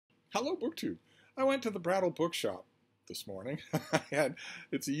Hello, BookTube. I went to the Brattle Bookshop this morning.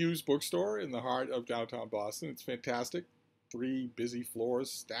 It's a used bookstore in the heart of downtown Boston. It's fantastic. 3 busy floors,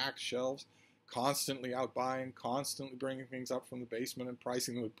 stacked shelves, constantly out buying, constantly bringing things up from the basement and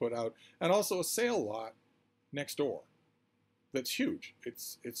pricing them put out, and also a sale lot next door that's huge.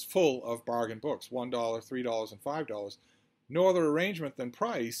 It's full of bargain books, $1, $3, and $5. No other arrangement than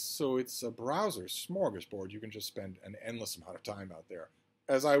price, so it's a browser smorgasbord. You can just spend an endless amount of time out there,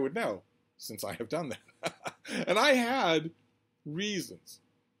 as I would know, since I have done that. And I had reasons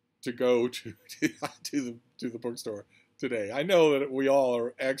to go to the bookstore today. I know that we all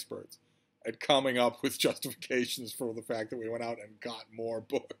are experts at coming up with justifications for the fact that we went out and got more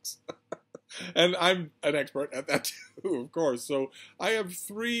books. And I'm an expert at that too, of course. So I have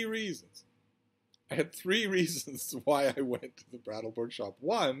 3 reasons. I had 3 reasons why I went to the Brattle Bookshop.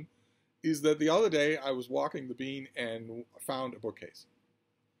 One is that the other day I was walking the bean and found a bookcase.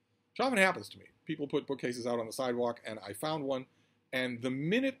 Which often happens to me. People put bookcases out on the sidewalk, and I found one, and the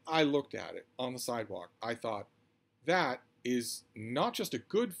minute I looked at it on the sidewalk, I thought, that is not just a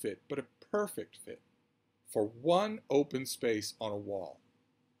good fit, but a perfect fit for one open space on a wall.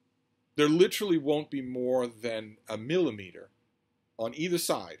 There literally won't be more than a millimeter on either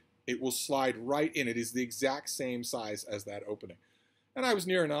side. It will slide right in. It is the exact same size as that opening. And I was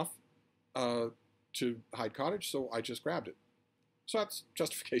near enough to Hyde Cottage, so I just grabbed it. So that's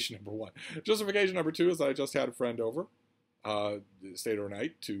justification number one. Justification number two is that I just had a friend over, stayed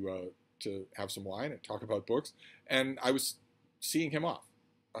overnight to have some wine and talk about books, and I was seeing him off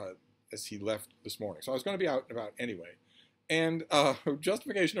as he left this morning. So I was going to be out and about anyway. And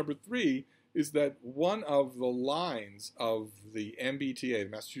justification number three is that one of the lines of the MBTA, the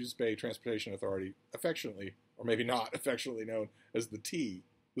Massachusetts Bay Transportation Authority, affectionately, or maybe not affectionately known as the T,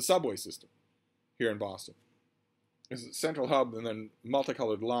 the subway system here in Boston, is a central hub and then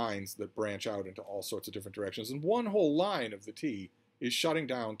multicolored lines that branch out into all sorts of different directions. And one whole line of the T is shutting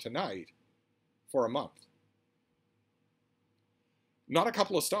down tonight for a month. Not a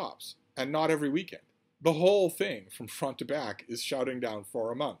couple of stops, and not every weekend. The whole thing from front to back is shutting down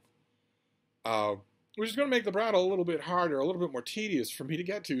for a month. Which is going to make the Brattle a little bit harder, a little bit more tedious for me to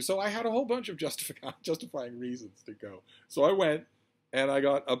get to. So I had a whole bunch of justifying reasons to go. So I went, and I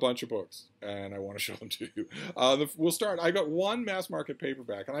got a bunch of books, and I want to show them to you. We'll start. I got one mass market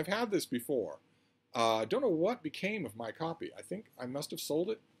paperback, and I've had this before. I don't know what became of my copy. I think I must have sold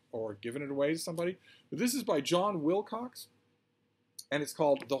it or given it away to somebody. But this is by John Wilcox, and it's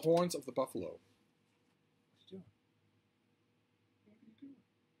called The Horns of the Buffalo.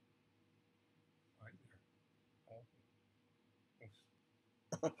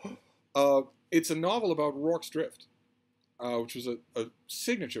 It's a novel about Rorke's Drift, which was a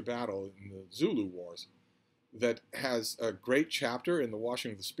signature battle in the Zulu Wars that has a great chapter in The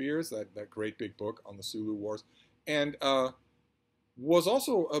Washing of the Spears, that great big book on the Zulu Wars, and was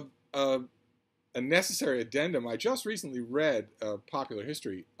also a necessary addendum. I just recently read a popular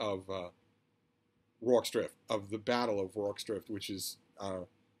history of Rorke's Drift, of the Battle of Rorke's Drift, which is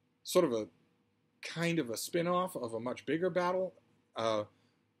sort of a kind of a spin-off of a much bigger battle.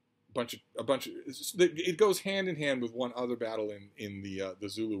 It goes hand in hand with one other battle in the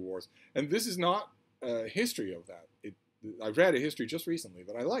Zulu Wars, and this is not a history of that. I read a history just recently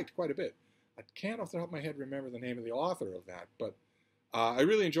that I liked quite a bit. I can't off the top of my head remember the name of the author of that, but I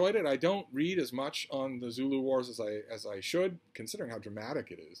really enjoyed it. I don't read as much on the Zulu Wars as I should, considering how dramatic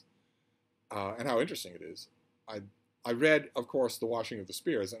it is and how interesting it is. I read, of course, The Washing of the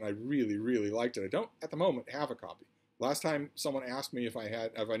Spears, and I really, really liked it. I don't, at the moment, have a copy. Last time someone asked me if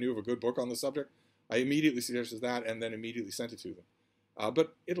I knew of a good book on the subject, I immediately suggested that and then immediately sent it to them.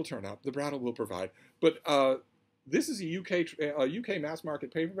 But it'll turn up. The Brattle will provide. But this is a UK mass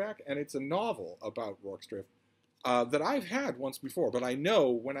market paperback, and it's a novel about Rorke's Drift that I've had once before. But I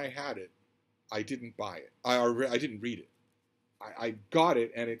know when I had it, I didn't buy it. I didn't read it. I got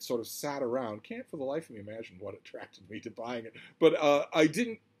it, and it sort of sat around. Can't for the life of me imagine what attracted me to buying it. But I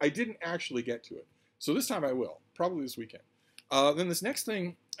didn't actually get to it. So this time I will, probably this weekend. Then this next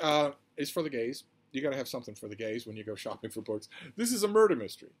thing is for the gays. You got to have something for the gays when you go shopping for books. This is a murder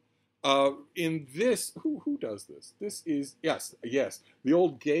mystery. In this, who does this? This is, yes, the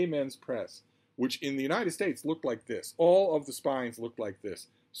old Gay Men's Press, which in the United States looked like this. All of the spines looked like this.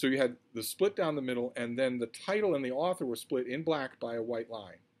 So you had the split down the middle, and then the title and the author were split in black by a white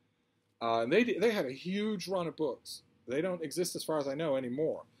line. And they had a huge run of books. They don't exist as far as I know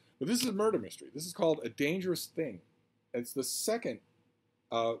anymore. But this is a murder mystery. This is called A Dangerous Thing. It's the second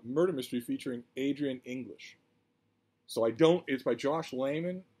murder mystery featuring Adrian English. So it's by Josh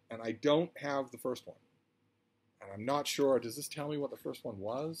Lehman, and I don't have the first one. and I'm not sure, does this tell me what the first one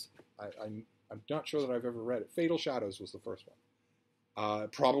was? I'm not sure that I've ever read it. Fatal Shadows was the first one.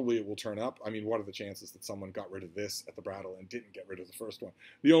 Probably it will turn up. I mean, what are the chances that someone got rid of this at the Brattle and didn't get rid of the first one?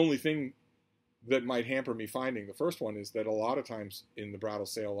 The only thing that might hamper me finding the first one is that a lot of times in the Brattle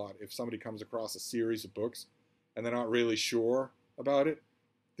sale lot, if somebody comes across a series of books and they're not really sure about it,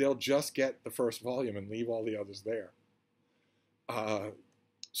 they'll just get the first volume and leave all the others there.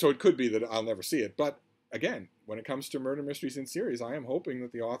 So it could be that I'll never see it. But again, when it comes to murder mysteries in series, I am hoping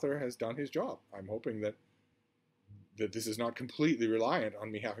that the author has done his job. I'm hoping that this is not completely reliant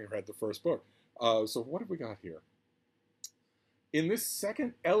on me having read the first book. So what have we got here? In this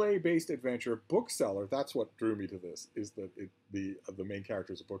second LA-based adventure, Bookseller, that's what drew me to this, is that the main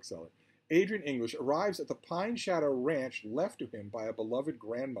character is a bookseller. Adrian English arrives at the Pine Shadow Ranch left to him by a beloved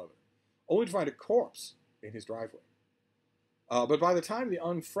grandmother, only to find a corpse in his driveway. But by the time the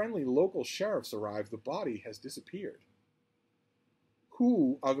unfriendly local sheriffs arrive, the body has disappeared.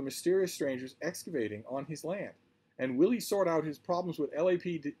 Who are the mysterious strangers excavating on his land? And will he sort out his problems with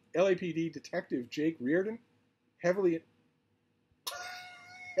LAPD detective Jake Reardon, heavily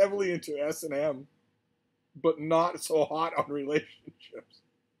into S&M, but not so hot on relationships?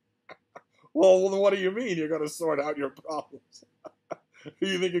 Well, what do you mean you're going to sort out your problems? Do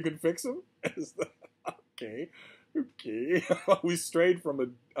you think you can fix them? Okay. We strayed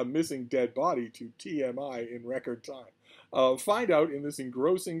from a missing dead body to TMI in record time. Find out in this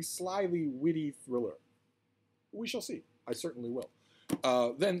engrossing, slyly witty thriller. We shall see. I certainly will.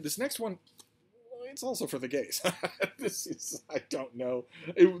 Then this next one, it's also for the gays. This is, I don't know.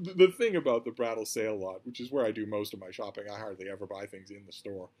 The thing about the Brattle sale lot, which is where I do most of my shopping, I hardly ever buy things in the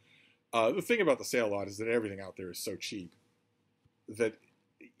store. The thing about the sale lot is that everything out there is so cheap that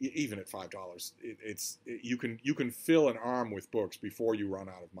even at $5, you can fill an arm with books before you run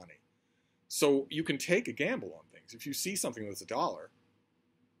out of money. So you can take a gamble on things. If you see something that's $1,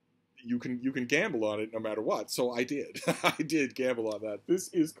 you can gamble on it no matter what. So I did. I did gamble on that.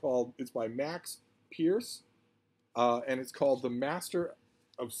 It's by Max Pierce, and it's called The Master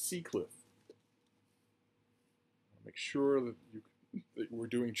of Seacliff. Make sure that we're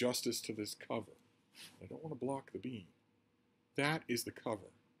doing justice to this cover. I don't want to block the beam. That is the cover.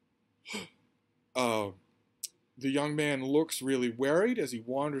 The young man looks really worried as he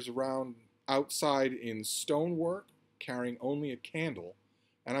wanders around outside in stonework, carrying only a candle.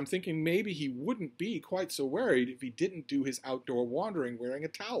 And I'm thinking maybe he wouldn't be quite so worried if he didn't do his outdoor wandering wearing a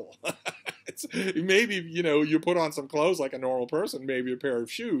towel. Maybe, you put on some clothes like a normal person, maybe a pair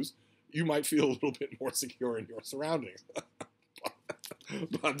of shoes, you might feel a little bit more secure in your surroundings.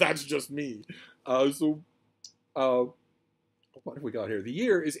 But that's just me. What have we got here? The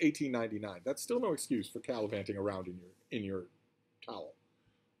year is 1899. That's still no excuse for gallivanting around in your towel.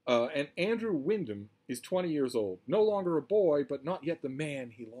 And Andrew Wyndham is 20 years old, no longer a boy, but not yet the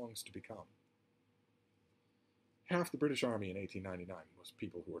man he longs to become. Half the British Army in 1899 was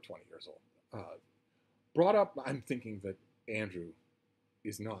people who were 20 years old. Brought up, I'm thinking that Andrew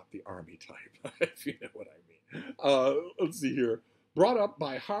is not the army type, if you know what I mean. Let's see here. Brought up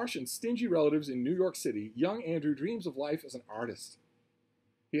by harsh and stingy relatives in New York City, young Andrew dreams of life as an artist.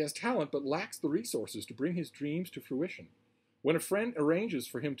 He has talent but lacks the resources to bring his dreams to fruition. When a friend arranges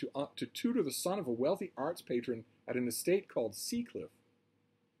for him to tutor the son of a wealthy arts patron at an estate called Seacliff,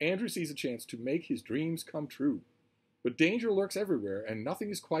 Andrew sees a chance to make his dreams come true. But danger lurks everywhere, and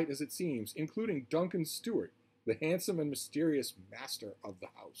nothing is quite as it seems, including Duncan Stewart, the handsome and mysterious master of the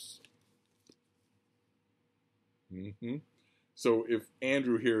house. So if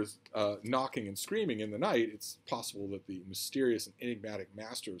Andrew hears knocking and screaming in the night, it's possible that the mysterious and enigmatic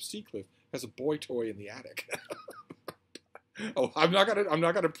master of Seacliff has a boy toy in the attic. Oh, I'm not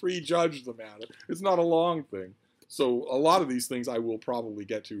gonna prejudge the matter. It's not a long thing. So a lot of these things I will probably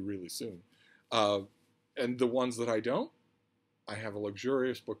get to really soon. And the ones that I don't, I have a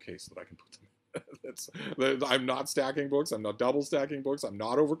luxurious bookcase that I can put them in. I'm not stacking books. I'm not double stacking books. I'm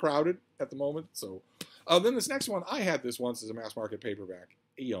not overcrowded at the moment. So then this next one, I had this once as a mass market paperback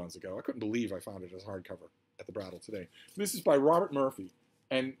eons ago. I couldn't believe I found it as hardcover at the Brattle today. This is by Robert Murphy,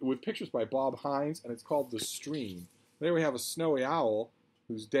 and with pictures by Bob Hines, and it's called The Stream. There we have a snowy owl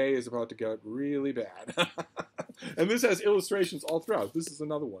whose day is about to get really bad. And this has illustrations all throughout. This is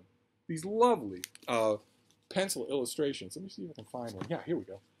another one. These lovely pencil illustrations. Let me see if I can find one. Yeah, here we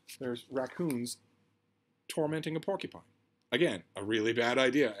go. There's raccoons tormenting a porcupine. Again, a really bad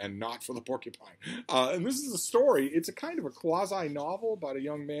idea, and not for the porcupine. And this is a story. It's a kind of a quasi-novel about a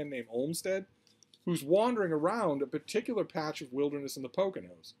young man named Olmsted who's wandering around a particular patch of wilderness in the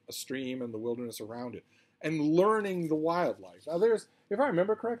Poconos, a stream and the wilderness around it, and learning the wildlife. Now, if I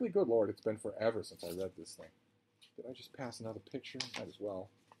remember correctly, good Lord, it's been forever since I read this thing. Did I just pass another picture? Might as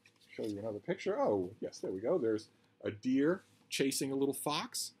well show you another picture. Oh, yes, there we go. There's a deer chasing a little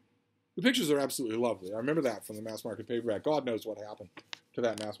fox. The pictures are absolutely lovely. I remember that from the mass market paperback. God knows what happened to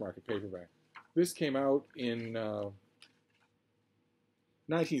that mass market paperback. This came out in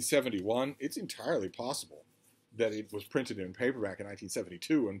 1971. It's entirely possible that it was printed in paperback in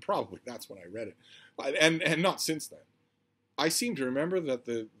 1972, and probably that's when I read it, and not since then. I seem to remember that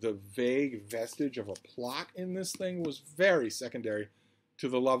the vague vestige of a plot in this thing was very secondary to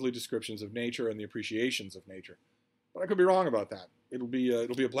the lovely descriptions of nature and the appreciations of nature. But I could be wrong about that. It'll be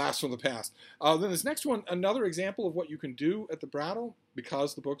a blast from the past. Then this next one, another example of what you can do at the Brattle,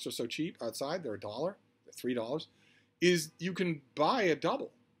 because the books are so cheap outside, they're $1, they're $3, is you can buy a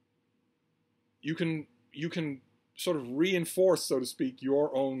double. You can sort of reinforce, so to speak,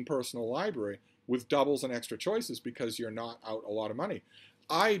 your own personal library with doubles and extra choices because you're not out a lot of money.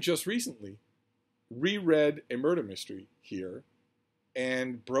 I just recently reread a murder mystery here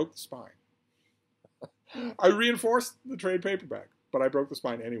and broke the spine. I reinforced the trade paperback, but I broke the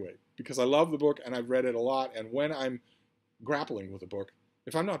spine anyway because I love the book and I've read it a lot. And when I'm grappling with a book,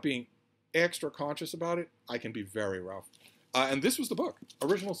 if I'm not being extra conscious about it, I can be very rough. And this was the book,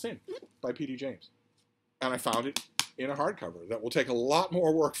 Original Sin by P.D. James. And I found it in a hardcover that will take a lot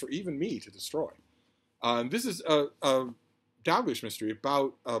more work for even me to destroy. This is a Dalglish mystery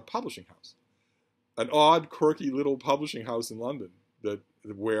about a publishing house, an odd, quirky little publishing house in London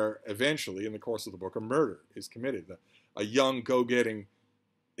where eventually, in the course of the book, a murder is committed. A young, go-getting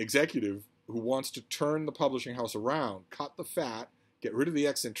executive who wants to turn the publishing house around, cut the fat, get rid of the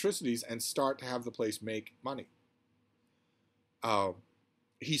eccentricities, and start to have the place make money.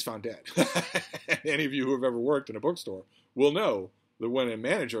 He's found dead. Any of you who have ever worked in a bookstore will know that when a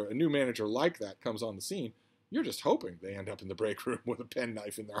new manager like that comes on the scene, you're just hoping they end up in the break room with a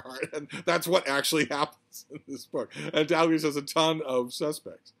penknife in their heart. And that's what actually happens in this book. And Dalglish has a ton of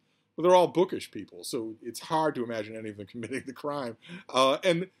suspects. But they're all bookish people, so it's hard to imagine any of them committing the crime.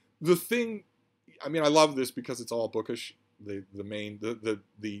 And the thing, I mean, I love this because it's all bookish. The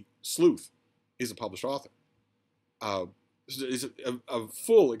sleuth is a published author. It's a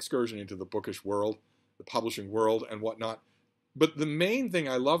full excursion into the bookish world, the publishing world, and whatnot. But the main thing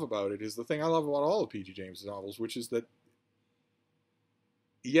I love about it is the thing I love about all of P.G. James' novels, which is that,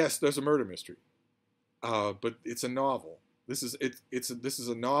 yes, there's a murder mystery, but it's a novel. This is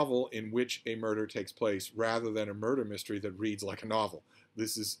a novel in which a murder takes place rather than a murder mystery that reads like a novel.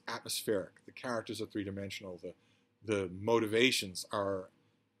 This is atmospheric. The characters are three-dimensional. The motivations are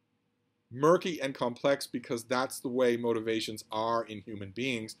murky and complex because that's the way motivations are in human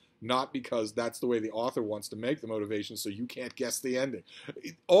beings, not because that's the way the author wants to make the motivations so you can't guess the ending.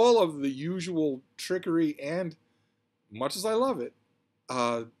 All of the usual trickery and, much as I love it,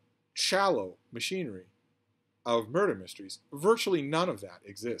 shallow machinery of murder mysteries, virtually none of that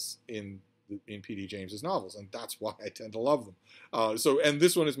exists in P.D. James's novels, and that's why I tend to love them. And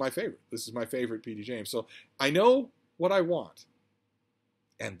this one is my favorite. This is my favorite P.D. James. So I know what I want.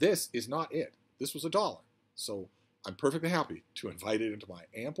 And this is not it. This was $1. So I'm perfectly happy to invite it into my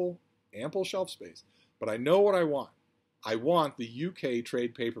ample shelf space. But I know what I want. I want the UK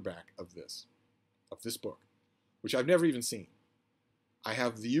trade paperback of this book, which I've never even seen. I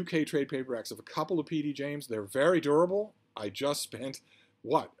have the UK trade paperbacks of a couple of P.D. James. They're very durable. I just spent,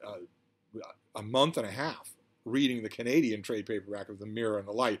 a month and a half reading the Canadian trade paperback of The Mirror and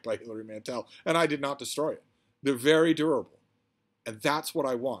the Light by Hilary Mantel, and I did not destroy it. They're very durable. And that's what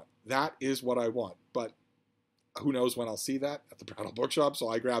I want. That is what I want. But who knows when I'll see that at the Brattle Bookshop, so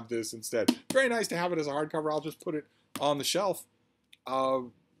I grabbed this instead. Very nice to have it as a hardcover. I'll just put it on the shelf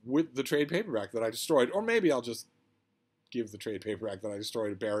with the trade paperback that I destroyed. Or maybe I'll just give the trade paperback that I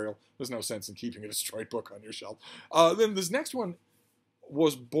destroyed a burial. There's no sense in keeping a destroyed book on your shelf. Then this next one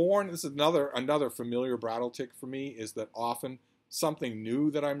was born, this is another familiar Brattle tick for me, is that often something new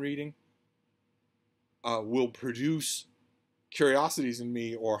that I'm reading will produce curiosities in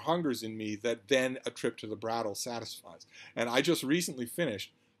me or hungers in me that then a trip to the Brattle satisfies. And I just recently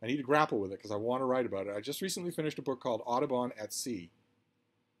finished, I need to grapple with it because I want to write about it. I just recently finished a book called Audubon at Sea,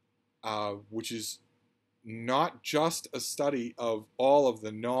 which is not just a study of all of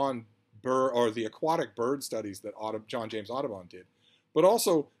the non-bird or the aquatic bird studies that John James Audubon did, but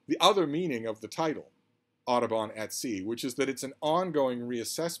also the other meaning of the title, Audubon at Sea, which is that it's an ongoing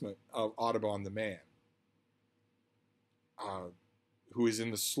reassessment of Audubon the man, who is in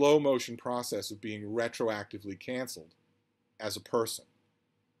the slow motion process of being retroactively canceled as a person.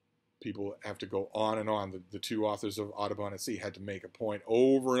 People have to go on and on. The two authors of Audubon at Sea had to make a point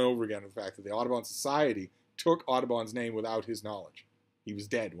over and over again of the fact that the Audubon Society took Audubon's name without his knowledge. He was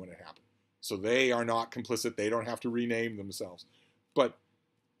dead when it happened. So they are not complicit. They don't have to rename themselves. But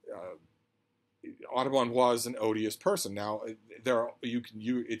Audubon was an odious person. Now,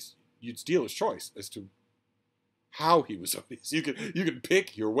 it's dealer's choice as to how he was odious. You can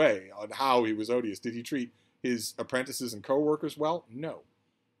pick your way on how he was odious. Did he treat his apprentices and co-workers well? No.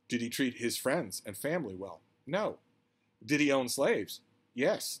 Did he treat his friends and family well? No. Did he own slaves?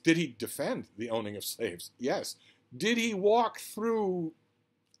 Yes. Did he defend the owning of slaves? Yes. Did he walk through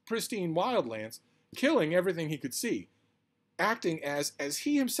pristine wildlands, killing everything he could see, acting as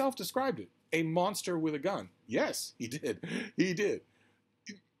he himself described it, a monster with a gun? Yes, he did. He did.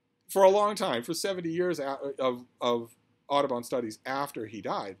 For a long time, for 70 years of Audubon studies after he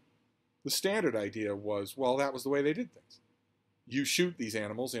died, the standard idea was, well, that was the way they did things. You shoot these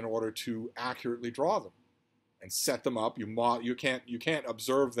animals in order to accurately draw them and set them up. You can't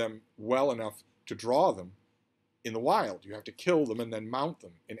observe them well enough to draw them in the wild. You have to kill them and then mount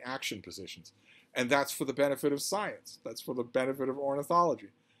them in action positions. And that's for the benefit of science. That's for the benefit of ornithology.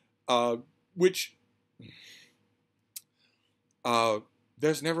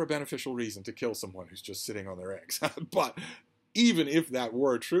 There's never a beneficial reason to kill someone who's just sitting on their eggs. But even if that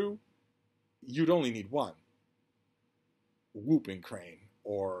were true, you'd only need one. Whooping crane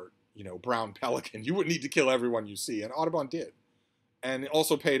or, brown pelican. You wouldn't need to kill everyone you see. And Audubon did. And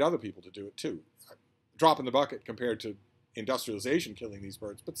also paid other people to do it too. Drop in the bucket compared to industrialization killing these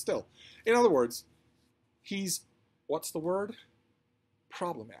birds. But still, in other words, he's, what's the word?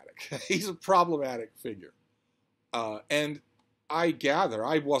 Problematic. He's a problematic figure. And I gather,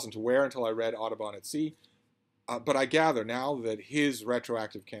 I wasn't aware until I read Audubon at Sea, but I gather now that his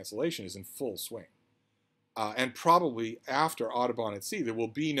retroactive cancellation is in full swing. And probably after Audubon at Sea, there will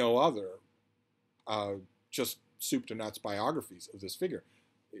be no other just soup to nuts biographies of this figure.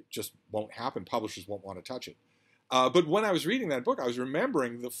 It just won't happen. Publishers won't want to touch it. But when I was reading that book, I was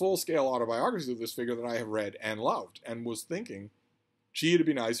remembering the full-scale autobiographies of this figure that I have read and loved, and was thinking, gee, it'd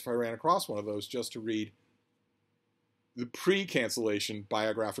be nice if I ran across one of those just to read the pre-cancellation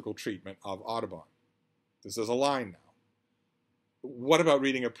biographical treatment of Audubon. This is a line now. What about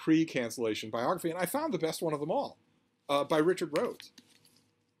reading a pre-cancellation biography? And I found the best one of them all, by Richard Rhodes.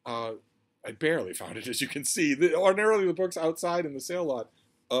 I barely found it, as you can see. Ordinarily, the books outside in the sale lot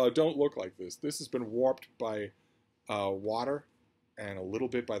don't look like this. This has been warped by water and a little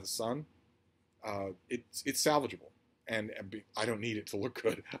bit by the sun. It's salvageable, and I don't need it to look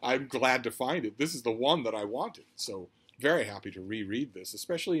good. I'm glad to find it. This is the one that I wanted, so very happy to reread this,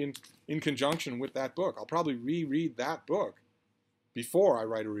 especially in conjunction with that book. I'll probably reread that book before I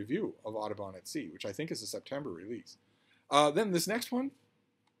write a review of Audubon at Sea, which I think is a September release. Then this next one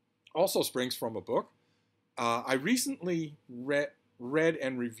also springs from a book. I recently read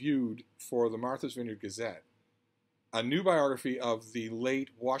and reviewed for the Martha's Vineyard Gazette a new biography of the late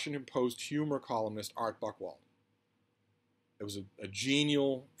Washington Post humor columnist Art Buchwald. It was a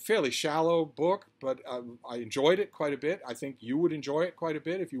genial, fairly shallow book, but I enjoyed it quite a bit. I think you would enjoy it quite a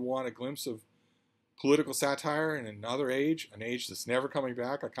bit if you want a glimpse of political satire in another age, an age that's never coming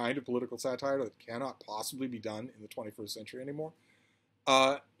back, a kind of political satire that cannot possibly be done in the 21st century anymore.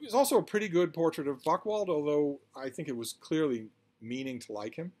 It was also a pretty good portrait of Buchwald, although I think it was clearly meaning to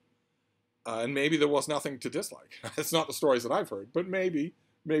like him. And maybe there was nothing to dislike. It's not the stories that I've heard, but maybe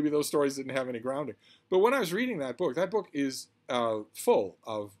those stories didn't have any grounding. But when I was reading that book is full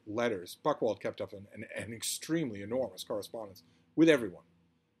of letters. Buchwald kept up an extremely enormous correspondence with everyone.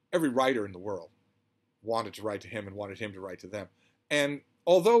 Every writer in the world wanted to write to him and wanted him to write to them. And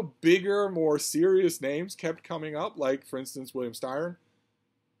although bigger, more serious names kept coming up, like, for instance, William Styron,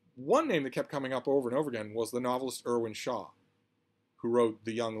 one name that kept coming up over and over again was the novelist Irwin Shaw, who wrote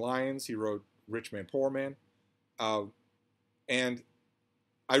The Young Lions. He wrote Rich Man, Poor Man. And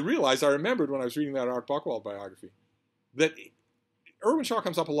I remembered when I was reading that Art Buchwald biography, that Irwin Shaw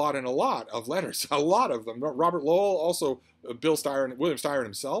comes up a lot in a lot of letters, a lot of them. Robert Lowell, also William Styron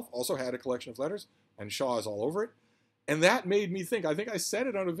himself also had a collection of letters, and Shaw is all over it. And that made me think, I think I said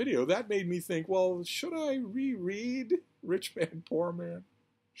it on a video, that made me think, well, should I reread Rich Man, Poor Man?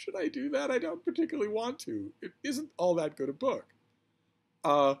 Should I do that? I don't particularly want to. It isn't all that good a book.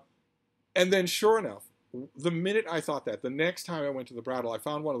 And then sure enough, the minute I thought that, the next time I went to the Brattle, I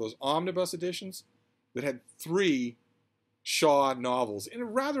found one of those omnibus editions that had 3 Shaw novels in a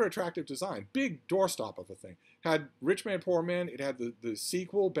rather attractive design. Big doorstop of a thing. Had Rich Man, Poor Man. It had the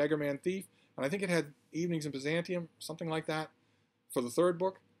sequel, Beggar Man, Thief. And I think it had Evenings in Byzantium, something like that, for the 3rd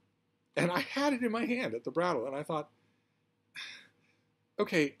book. And I had it in my hand at the Brattle, and I thought,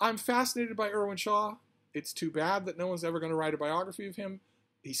 okay, I'm fascinated by Irwin Shaw. It's too bad that no one's ever going to write a biography of him.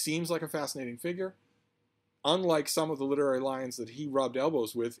 He seems like a fascinating figure. unlike some of the literary lions that he rubbed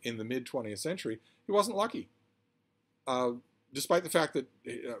elbows with in the mid-20th century, he wasn't lucky. Despite the fact that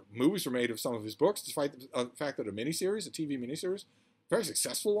movies were made of some of his books, despite the fact that a miniseries, a TV miniseries, a very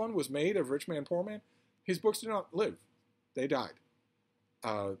successful one, was made of Rich Man, Poor Man, his books did not live. They died.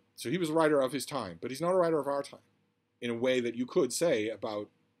 So he was a writer of his time, but he's not a writer of our time in a way that you could say about,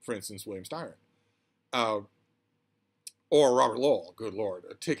 for instance, William Styron. Or Robert Lowell, good Lord.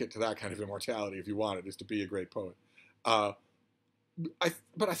 A ticket to that kind of immortality, if you wanted, is to be a great poet. But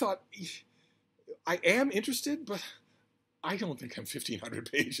I thought, I am interested, but I don't think I'm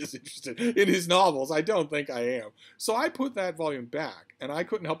 1,500 pages interested in his novels. I don't think I am. So I put that volume back, and I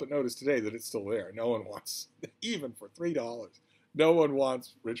couldn't help but notice today that it's still there. No one wants, even for $3, no one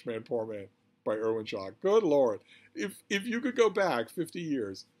wants Rich Man, Poor Man by Irwin Shaw. Good Lord. If you could go back 50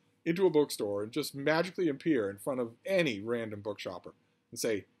 years into a bookstore and just magically appear in front of any random bookshopper and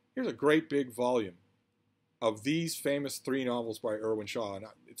say, here's a great big volume of these famous 3 novels by Irwin Shaw, and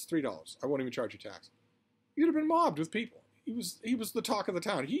it's $3. I won't even charge you tax. You'd have been mobbed with people. He was the talk of the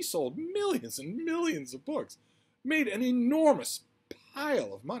town. He sold millions and millions of books, made an enormous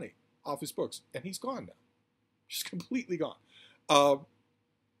pile of money off his books, and he's gone now. Just completely gone.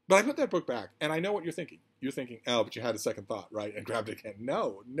 But I put that book back, and I know what you're thinking. You're thinking, oh, but you had a second thought, right? And grabbed it again.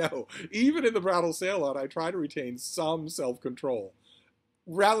 No. Even in the Brattle sale lot, I try to retain some self-control.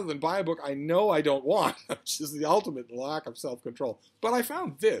 Rather than buy a book I know I don't want, which is the ultimate lack of self-control. But I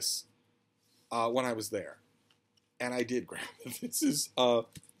found this when I was there. And I did grab it. This is a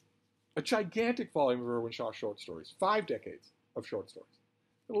gigantic volume of Irwin Shaw short stories. 5 decades of short stories.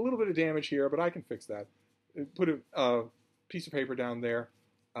 A little bit of damage here, but I can fix that. Put a piece of paper down there.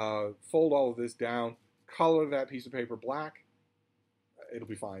 Fold all of this down. Color that piece of paper black. It'll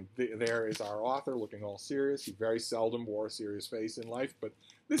be fine. There is our author looking all serious. He very seldom wore a serious face in life, but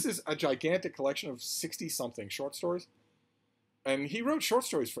this is a gigantic collection of 60-something short stories. And he wrote short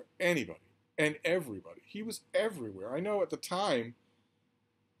stories for anybody and everybody. He was everywhere. I know at the time,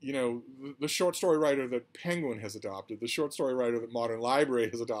 you know, the short story writer that Penguin has adopted, the short story writer that Modern Library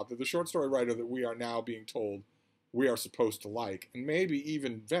has adopted, the short story writer that we are now being told we are supposed to like, and maybe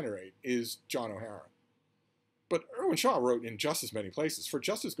even venerate, is John O'Hara. But Irwin Shaw wrote in just as many places for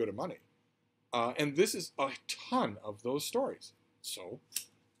just as good a money. And this is a ton of those stories. So,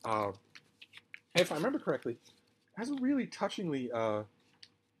 if I remember correctly, it has a really touchingly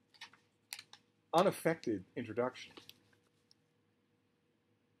unaffected introduction.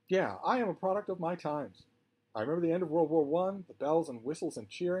 Yeah, I am a product of my times. I remember the end of World War I, the bells and whistles and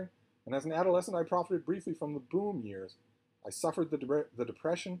cheering, and as an adolescent I profited briefly from the boom years. I suffered the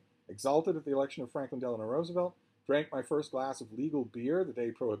Depression, exulted at the election of Franklin Delano Roosevelt, drank my first glass of legal beer the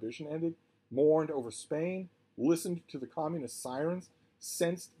day Prohibition ended, mourned over Spain, listened to the communist sirens,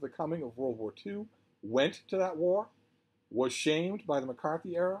 sensed the coming of World War II, went to that war, was shamed by the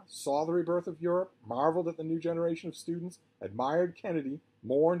McCarthy era, saw the rebirth of Europe, marveled at the new generation of students, admired Kennedy,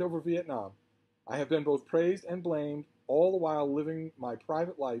 mourned over Vietnam. I have been both praised and blamed, all the while living my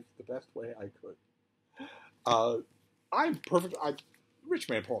private life the best way I could. I'm perfect. Rich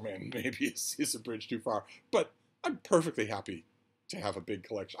Man, Poor Man maybe is a bridge too far, but I'm perfectly happy to have a big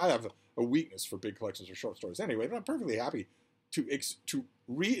collection. I have a weakness for big collections of short stories anyway, but I'm perfectly happy to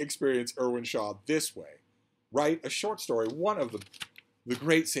re-experience Irwin Shaw this way. Write a short story. One of the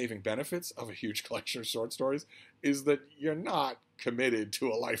great saving benefits of a huge collection of short stories is that you're not committed to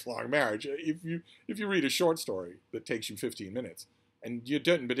a lifelong marriage. If you read a short story that takes you 15 minutes and you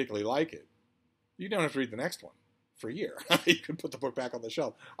didn't particularly like it, you don't have to read the next one for a year. You can put the book back on the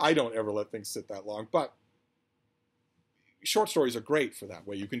shelf. I don't ever let things sit that long, but short stories are great for that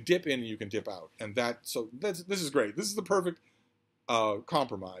way. You can dip in and you can dip out, and this is great. This is the perfect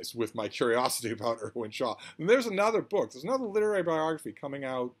compromise with my curiosity about Irwin Shaw. And there's another book. There's another literary biography coming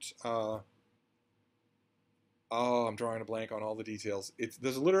out. I'm drawing a blank on all the details.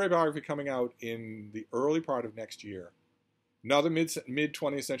 There's a literary biography coming out in the early part of next year. Another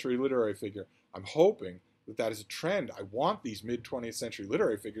mid-20th century literary figure. I'm hoping that is a trend. I want these mid-20th century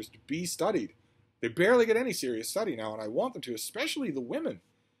literary figures to be studied. They barely get any serious study now, and I want them to, especially the women.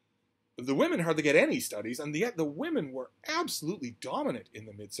 The women hardly get any studies, and yet the women were absolutely dominant in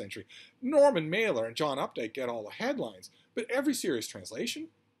the mid-century. Norman Mailer and John Updike get all the headlines, but every serious translation,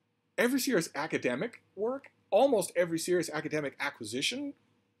 every serious academic work, almost every serious academic acquisition,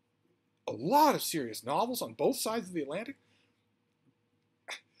 a lot of serious novels on both sides of the Atlantic.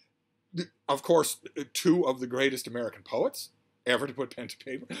 Of course, 2 of the greatest American poets ever to put pen to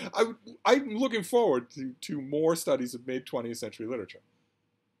paper. I'm looking forward to more studies of mid-20th century literature.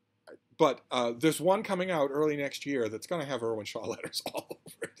 But there's one coming out early next year that's going to have Irwin Shaw letters all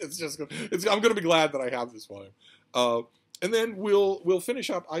over it. It's just, I'm going to be glad that I have this volume. And then we'll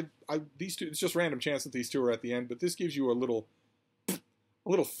finish up. These two. It's just random chance that these two are at the end, but this gives you a little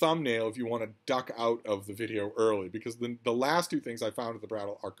thumbnail if you want to duck out of the video early, because the last two things I found at the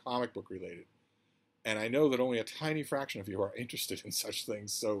Brattle are comic book related. And I know that only a tiny fraction of you are interested in such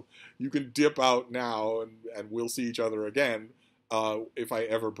things, so you can dip out now, and we'll see each other again if I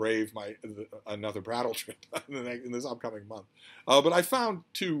ever brave another Brattle trip in this upcoming month. But I found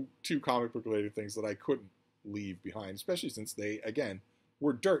two comic book related things that I couldn't leave behind, especially since they, again,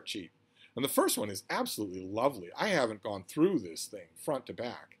 were dirt cheap. And the first one is absolutely lovely. I haven't gone through this thing front to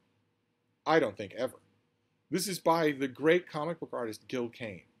back, I don't think, ever. This is by the great comic book artist Gil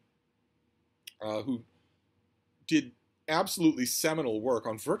Kane, who did absolutely seminal work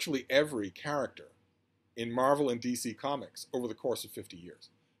on virtually every character in Marvel and DC Comics over the course of 50 years.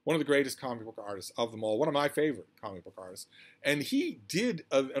 One of the greatest comic book artists of them all, one of my favorite comic book artists. And he did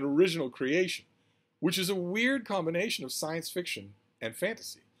an original creation, which is a weird combination of science fiction and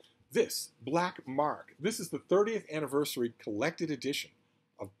fantasy. This, Black Mark, this is the 30th anniversary collected edition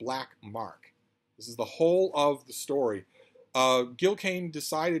of Black Mark. This is the whole of the story. Gil Kane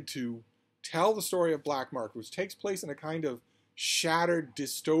decided to tell the story of Black Mark, which takes place in a kind of shattered,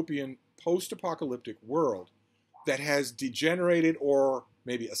 dystopian, post-apocalyptic world that has degenerated or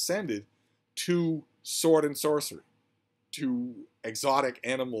maybe ascended to sword and sorcery, to exotic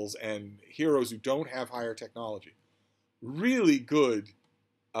animals and heroes who don't have higher technology. Really good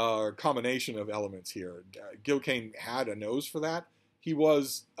combination of elements here. Gil Kane had a nose for that. He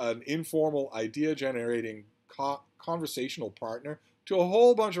was an informal, idea-generating, conversational partner to a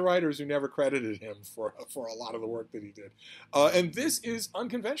whole bunch of writers who never credited him for a lot of the work that he did. And this is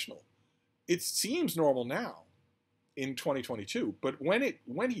unconventional. It seems normal now in 2022, but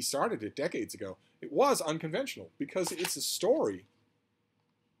when he started it decades ago, it was unconventional because it's a story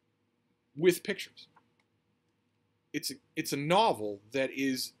with pictures. It's a novel that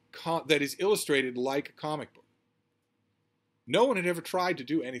is illustrated like a comic book. No one had ever tried to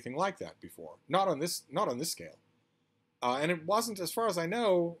do anything like that before, not on this scale. And it wasn't, as far as I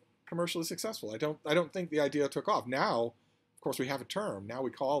know, commercially successful. I don't think the idea took off. Now, of course, we have a term. Now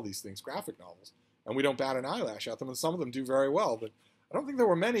we call these things graphic novels, and we don't bat an eyelash at them, and some of them do very well. But I don't think there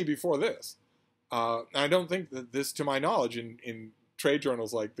were many before this. And I don't think that this, to my knowledge, in trade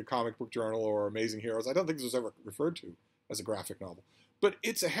journals like the Comic Book Journal or Amazing Heroes, I don't think this was ever referred to as a graphic novel. But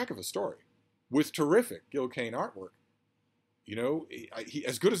it's a heck of a story with terrific Gil Kane artwork. You know, he,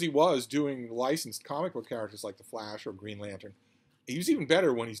 as good as he was doing licensed comic book characters like The Flash or Green Lantern, he's even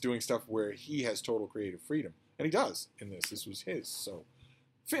better when he's doing stuff where he has total creative freedom. And he does in this. This was his. So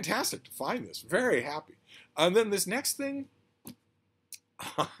fantastic to find this. Very happy. And then this next thing,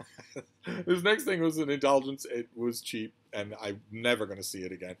 this next thing was an indulgence. It was cheap, and I'm never going to see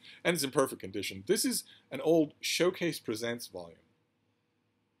it again. And it's in perfect condition. This is an old Showcase Presents volume.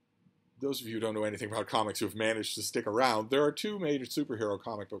 Those of you who don't know anything about comics who have managed to stick around, there are two major superhero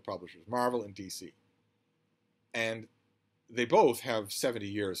comic book publishers, Marvel and DC. And they both have 70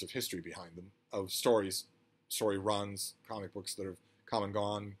 years of history behind them, of story runs, comic books that have come and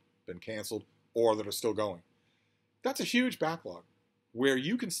gone, been canceled, or that are still going. That's a huge backlog where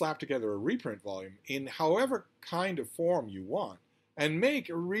you can slap together a reprint volume in however kind of form you want and make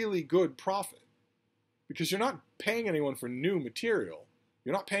a really good profit. Because you're not paying anyone for new material.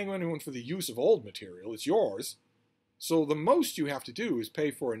 You're not paying anyone for the use of old material. It's yours. So the most you have to do is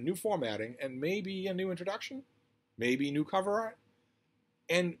pay for a new formatting and maybe a new introduction, maybe new cover art.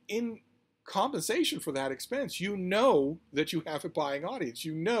 And in compensation for that expense, you know that you have a buying audience.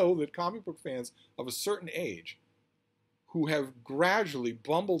 You know that comic book fans of a certain age who have gradually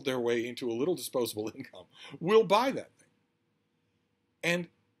bumbled their way into a little disposable income will buy that thing. And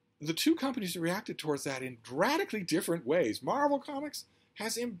the two companies reacted towards that in radically different ways. Marvel Comics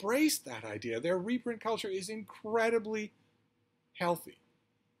has embraced that idea. Their reprint culture is incredibly healthy.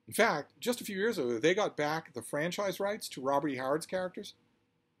 In fact, just a few years ago, they got back the franchise rights to Robert E. Howard's characters,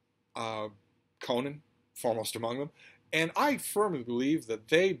 Conan, foremost among them, and I firmly believe that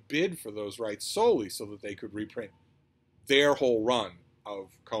they bid for those rights solely so that they could reprint their whole run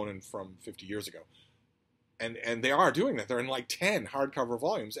of Conan from 50 years ago. And they are doing that. They're in like 10 hardcover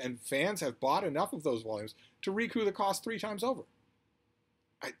volumes, and fans have bought enough of those volumes to recoup the cost 3 times over.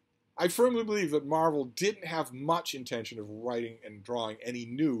 I firmly believe that Marvel didn't have much intention of writing and drawing any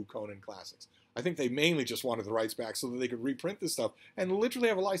new Conan classics. I think they mainly just wanted the rights back so that they could reprint this stuff and literally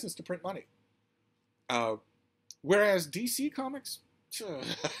have a license to print money. Whereas DC Comics,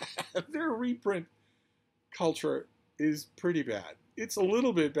 their reprint culture is pretty bad. it's a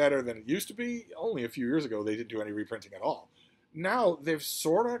little bit better than it used to be. Only a few years ago, they didn't do any reprinting at all. Now, they've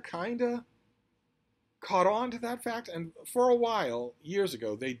sort of, kind of caught on to that fact. And for a while, years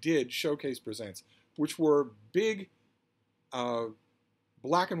ago, they did Showcase Presents, which were big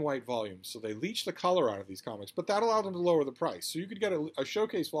black and white volumes. So they leached the color out of these comics, but that allowed them to lower the price. So you could get a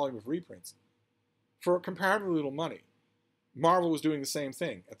Showcase volume of reprints for comparatively little money. Marvel was doing the same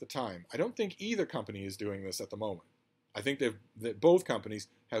thing at the time. I don't think either company is doing this at the moment. I think that both companies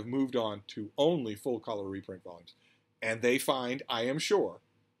have moved on to only full-color reprint volumes. And they find, I am sure,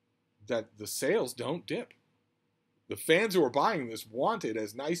 that the sales don't dip. The fans who are buying this want it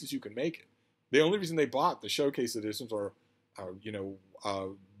as nice as you can make it. The only reason they bought the Showcase editions, or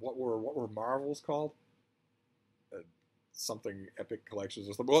what were Marvel's called? Something Epic Collections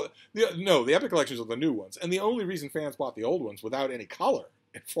or something. Well, the Epic Collections are the new ones. And the only reason fans bought the old ones without any color,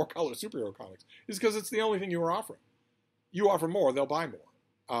 in 4-color superhero comics, is because it's the only thing you were offering. You offer more, they'll buy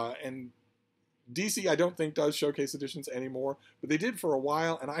more. And DC, I don't think, does Showcase editions anymore, but they did for a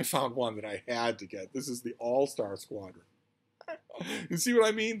while, and I found one that I had to get. This is the All-Star Squadron. You see what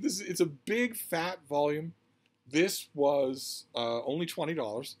I mean? It's a big, fat volume. This was only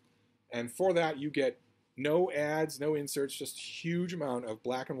 $20, and for that you get no ads, no inserts, just a huge amount of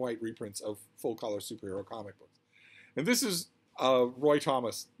black and white reprints of full-color superhero comic books. And this is Roy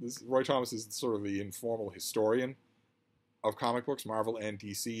Thomas. Roy Thomas is sort of the informal historian of comic books, Marvel and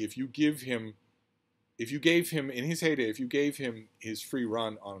DC. If you gave him in his heyday, if you gave him his free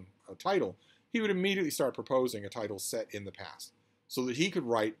run on a title, he would immediately start proposing a title set in the past, so that he could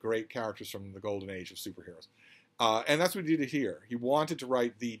write great characters from the golden age of superheroes. And that's what he did here. He wanted to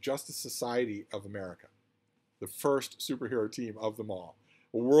write the Justice Society of America, the first superhero team of them all,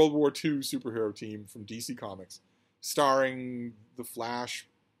 a World War II superhero team from DC Comics, starring the Flash,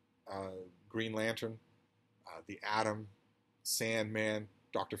 Green Lantern, the Atom, Sandman,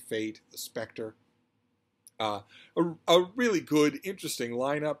 Dr. Fate, the Spectre. A really good, interesting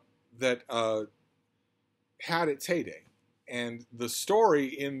lineup that had its heyday. And the story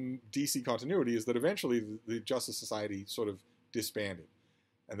in DC continuity is that eventually the Justice Society sort of disbanded.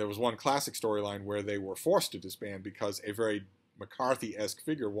 And there was one classic storyline where they were forced to disband because a very McCarthy-esque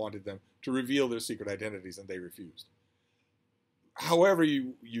figure wanted them to reveal their secret identities, and they refused. However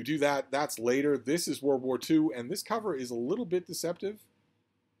you do that, that's later. This is World War II, and this cover is a little bit deceptive.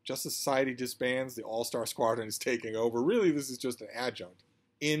 Justice Society disbands, the All-Star Squadron is taking over. Really, this is just an adjunct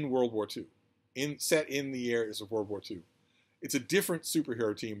in World War II, set in the areas of World War II. It's a different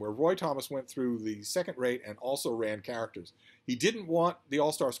superhero team where Roy Thomas went through the second rate and also ran characters. He didn't want the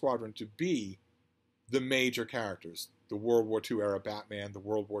All-Star Squadron to be the major characters, the World War II era Batman, the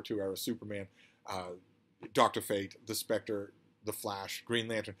World War II era Superman, Dr. Fate, the Spectre, the Flash, Green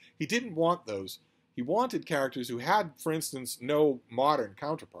Lantern. He didn't want those. He wanted characters who had, for instance, no modern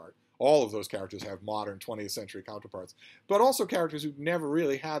counterpart. All of those characters have modern 20th century counterparts, but also characters who've never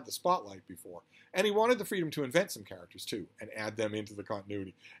really had the spotlight before. And he wanted the freedom to invent some characters, too, and add them into the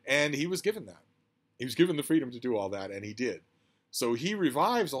continuity. And he was given that. He was given the freedom to do all that, and he did. So he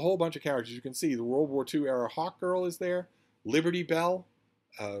revives a whole bunch of characters. You can see the World War II era Hawk Girl is there, Liberty Bell.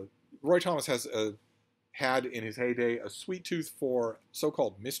 Roy Thomas has had in his heyday a sweet tooth for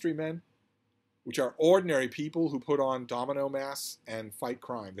so-called mystery men, which are ordinary people who put on domino masks and fight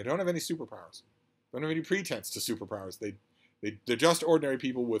crime. They don't have any superpowers. They don't have any pretense to superpowers. They're just ordinary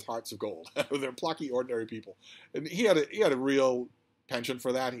people with hearts of gold. They're plucky, ordinary people. And he had a real penchant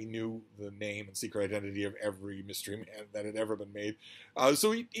for that. He knew the name and secret identity of every mystery man that had ever been made.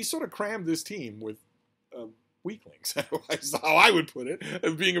 So he sort of crammed this team with weaklings. That's how I would put it.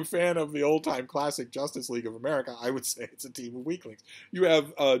 And being a fan of the old-time classic Justice League of America, I would say it's a team of weaklings. You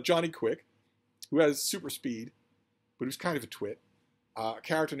have Johnny Quick, who has super speed, but who's kind of a twit. A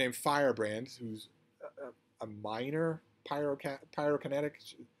character named Firebrand, who's a minor pyrokinetic.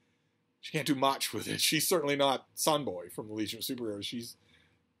 She can't do much with it. She's certainly not Sunboy from the Legion of Superheroes.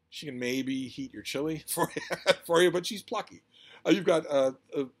 She can maybe heat your chili for you, but she's plucky. You've got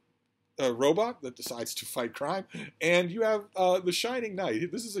a robot that decides to fight crime, and you have the Shining Knight.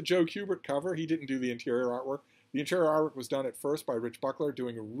 This is a Joe Kubert cover. He didn't do the interior artwork. The interior artwork was done at first by Rich Buckler,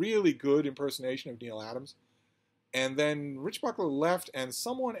 doing a really good impersonation of Neil Adams. And then Rich Buckler left, and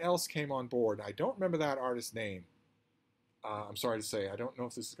someone else came on board. I don't remember that artist's name. I'm sorry to say. I don't know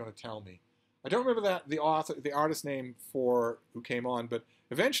if this is going to tell me. I don't remember the artist's name for who came on, but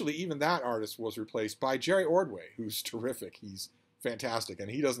eventually even that artist was replaced by Jerry Ordway, who's terrific. He's fantastic, and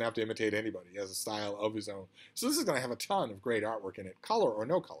he doesn't have to imitate anybody. He has a style of his own. So this is going to have a ton of great artwork in it, color or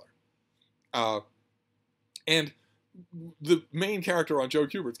no color. And the main character on Joe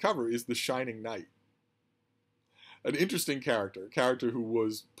Kubert's cover is the Shining Knight. an interesting character, a character who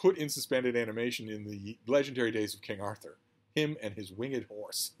was put in suspended animation in the legendary days of King Arthur. Him and his winged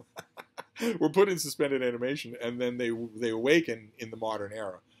horse were put in suspended animation, and then they awaken in the modern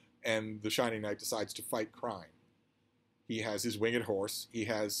era, and the Shining Knight decides to fight crime. He has his winged horse, he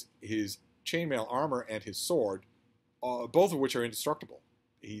has his chainmail armor and his sword, both of which are indestructible.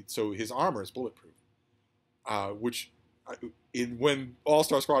 So his armor is bulletproof, which when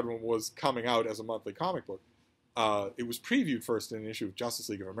All-Star Squadron was coming out as a monthly comic book, it was previewed first in an issue of Justice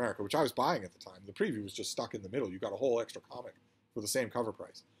League of America, which I was buying at the time. The preview was just stuck in the middle. You got a whole extra comic for the same cover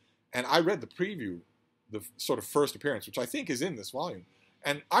price. And I read the preview, the sort of first appearance, which I think is in this volume.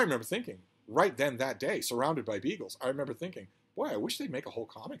 And I remember thinking, right then that day, surrounded by beagles, I remember thinking, boy, I wish they'd make a whole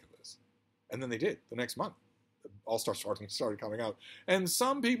comic of this. And then they did the next month. All-Star Squadron started coming out. And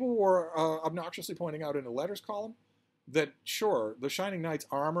some people were obnoxiously pointing out in a letters column that, sure, the Shining Knight's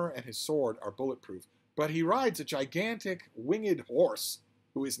armor and his sword are bulletproof, but he rides a gigantic winged horse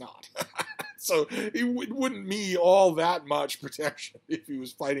who is not. So it wouldn't mean all that much protection if he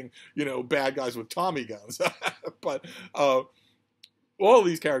was fighting, bad guys with Tommy guns. But all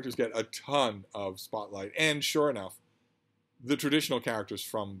these characters get a ton of spotlight. And sure enough, the traditional characters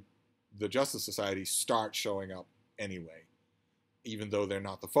from the Justice Society start showing up anyway. Even though they're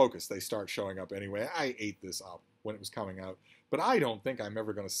not the focus, they start showing up anyway. I ate this up when it was coming out. But I don't think I'm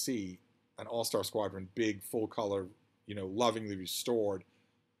ever going to see an All-Star Squadron big, full-color, lovingly restored,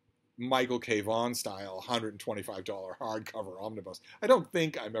 Michael K. Vaughan style, $125 hardcover omnibus. I don't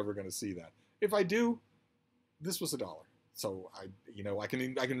think I'm ever going to see that. If I do, this was $1. So I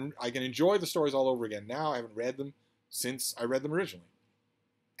can enjoy the stories all over again now. I haven't read them since I read them originally.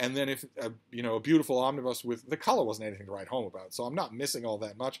 And then if a beautiful omnibus with the color wasn't anything to write home about, so I'm not missing all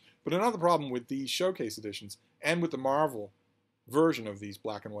that much. But another problem with these showcase editions and with the Marvel version of these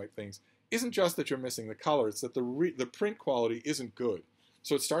black and white things isn't just that you're missing the color; it's that the print quality isn't good.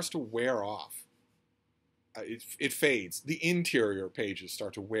 So it starts to wear off. It fades. The interior pages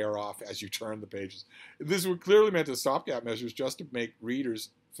start to wear off as you turn the pages. This was clearly meant as stopgap measures just to make readers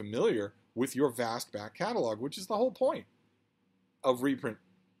familiar with your vast back catalog, which is the whole point of reprint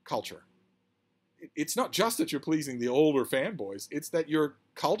culture. It's not just that you're pleasing the older fanboys, it's that you're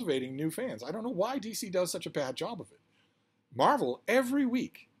cultivating new fans. I don't know why DC does such a bad job of it. Marvel, every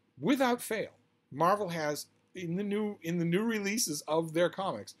week, without fail, Marvel has in the new releases of their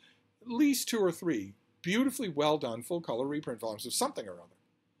comics, at least 2 or 3 beautifully well done full color reprint volumes of something or other.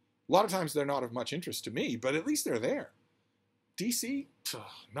 A lot of times they're not of much interest to me, but at least they're there. DC,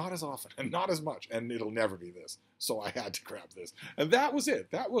 not as often and not as much, and it'll never be this. So I had to grab this. And that was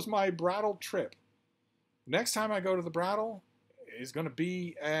it. That was my Brattle trip. Next time I go to the Brattle is going to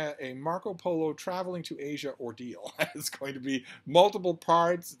be a Marco Polo traveling to Asia ordeal. It's going to be multiple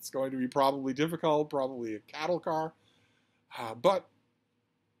parts. It's going to be probably difficult, probably a cattle car. But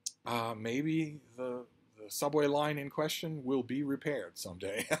maybe the subway line in question will be repaired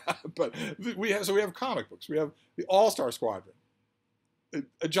someday. But we have comic books. We have the All-Star Squadron.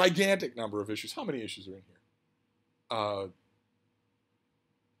 A gigantic number of issues. How many issues are in here?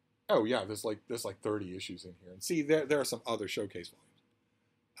 Oh yeah, there's like 30 issues in here. And see, there are some other showcase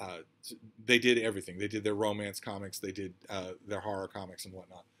volumes. They did everything. They did their romance comics. They did their horror comics and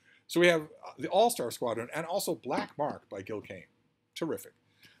whatnot. So we have the All-Star Squadron and also Black Mark by Gil Kane. Terrific.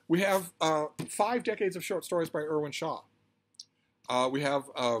 We have 5 decades of short stories by Irwin Shaw. We have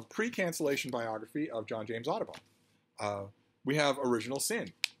a pre-cancellation biography of John James Audubon. We have Original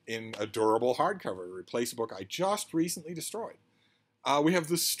Sin in a durable hardcover to replace a book I just recently destroyed. We have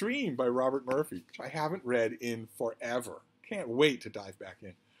The Stream by Robert Murphy, which I haven't read in forever. Can't wait to dive back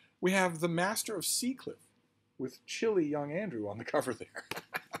in. We have The Master of Seacliff with chilly young Andrew on the cover there.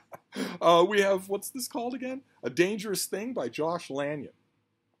 We have, what's this called again? A Dangerous Thing by Josh Lanyon.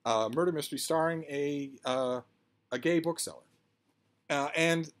 Murder mystery starring a gay bookseller.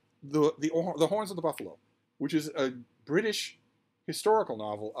 And the Horns of the Buffalo, which is a British historical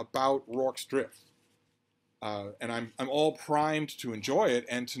novel about Rorke's Drift. And I'm all primed to enjoy it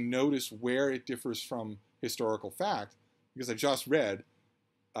and to notice where it differs from historical fact, because I just read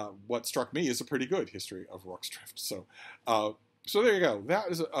what struck me as a pretty good history of Rorke's Drift. So there you go.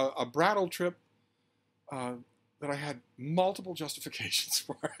 That is a Brattle trip that I had multiple justifications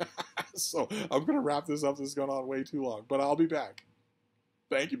for. So I'm going to wrap this up. This has gone on way too long, but I'll be back.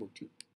 Thank you, BookTube.